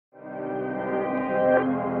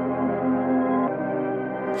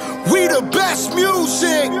We the best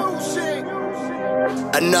music.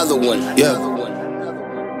 Another one. Yeah.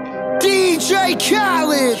 DJ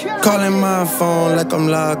Khaled. Calling my phone like I'm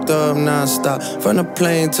locked up non-stop. From the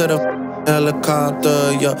plane to the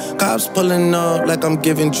helicopter, yeah. Cops pulling up like I'm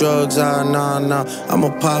giving drugs, nah. I'm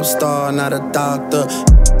a pop star, not a doctor.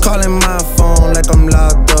 Calling my phone like I'm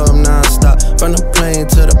locked up non-stop. From the plane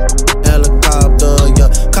to the helicopter, yeah.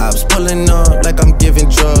 Cops pulling up like I'm giving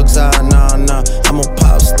drugs, nah. I'm a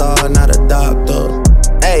pop star, not a doctor.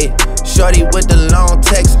 Ayy, shorty with the long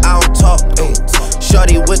text, I don't talk. Ay.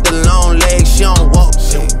 Shorty with the long legs, she don't walk.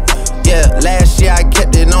 Yeah, last year I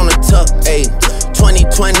kept it on the tuck. Ayy,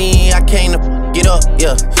 2020 I came to get up.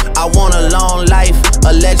 Yeah, I want a long life,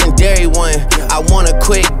 a legendary one. I want a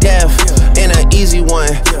quick death and an easy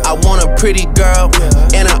one. I want a pretty girl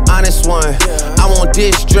and an honest one. I want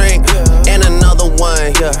this drink and another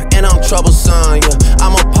one. Yeah, and I'm troublesome. Yeah,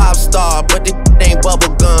 I'm a pop star, but this ain't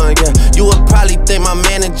bubblegum. Yeah, you would probably think my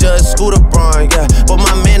manager is Scooter Braun. Yeah, but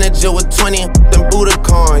my manager was 20 and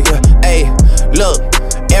Budokan. Yeah, ayy, look.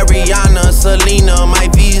 Ariana, Selena, my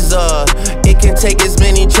visa. It can take as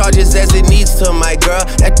many charges as it needs to, my girl.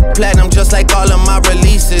 That platinum just like all of my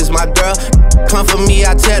releases, my girl. Come for me,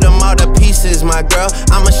 I tear them all to pieces, my girl.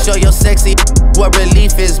 I'ma show your sexy what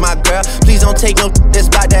relief is, my girl. Please don't take no that's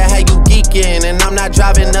about that how you geeking. And I'm not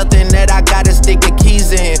driving nothing that I gotta stick the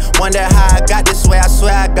keys in. Wonder how I got this way, I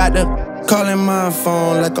swear I got the. Calling my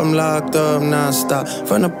phone like I'm locked up non-stop.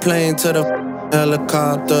 From the plane to the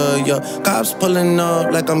helicopter, yeah. Cops pulling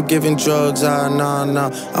up like I'm giving drugs, nah.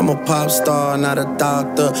 I'm a pop star, not a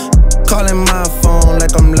doctor. Calling my phone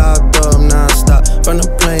like I'm locked up non-stop. From the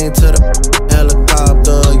plane to the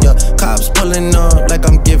helicopter, yeah. Cops pulling up like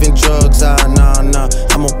I'm giving drugs, nah.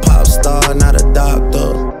 I'm a pop star, not a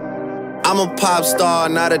doctor. I'm a pop star,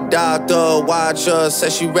 not a doctor. Watch her,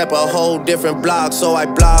 said she rep a whole different block, so I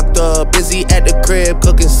blocked her. Busy at the crib,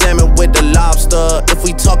 cooking salmon with the lobster. If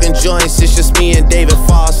we talking joints, it's just me and David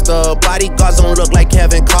Foster. Bodyguards don't look like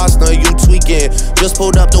Kevin Costner, you tweaking. Just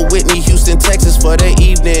pulled up to Whitney, Houston, Texas for the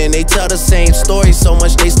evening. They tell the same story so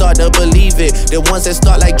much they start to believe it. The ones that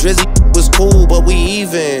start like Drizzy was cool, but we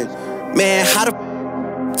even. Man, how the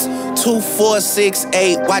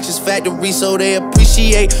 2468 watches factory so they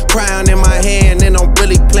appreciate. Crown in my hand and I'm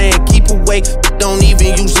really playing keep away. Don't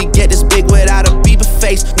even usually get this big without a Bieber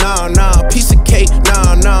face. Nah, piece of cake.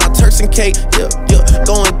 Nah, Turks and cake. Yeah.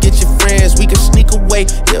 Go and get your friends, we can sneak away.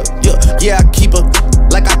 Yeah, I keep her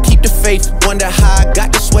like I keep the faith. Wonder how I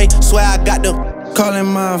got this way. Swear I got the. Calling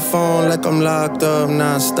my phone like I'm locked up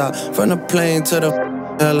non-stop. From the plane to the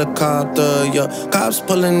helicopter, yeah. Cops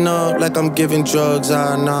pulling up like I'm giving drugs,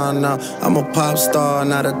 nah. I'm a pop star,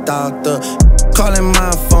 not a doctor. Calling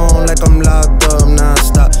my phone like I'm locked up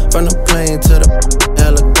non-stop. From the plane to the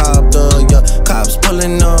helicopter, yeah. Cops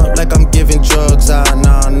pulling up like I'm giving drugs, nah.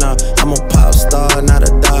 I'm a pop star, not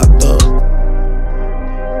a doctor.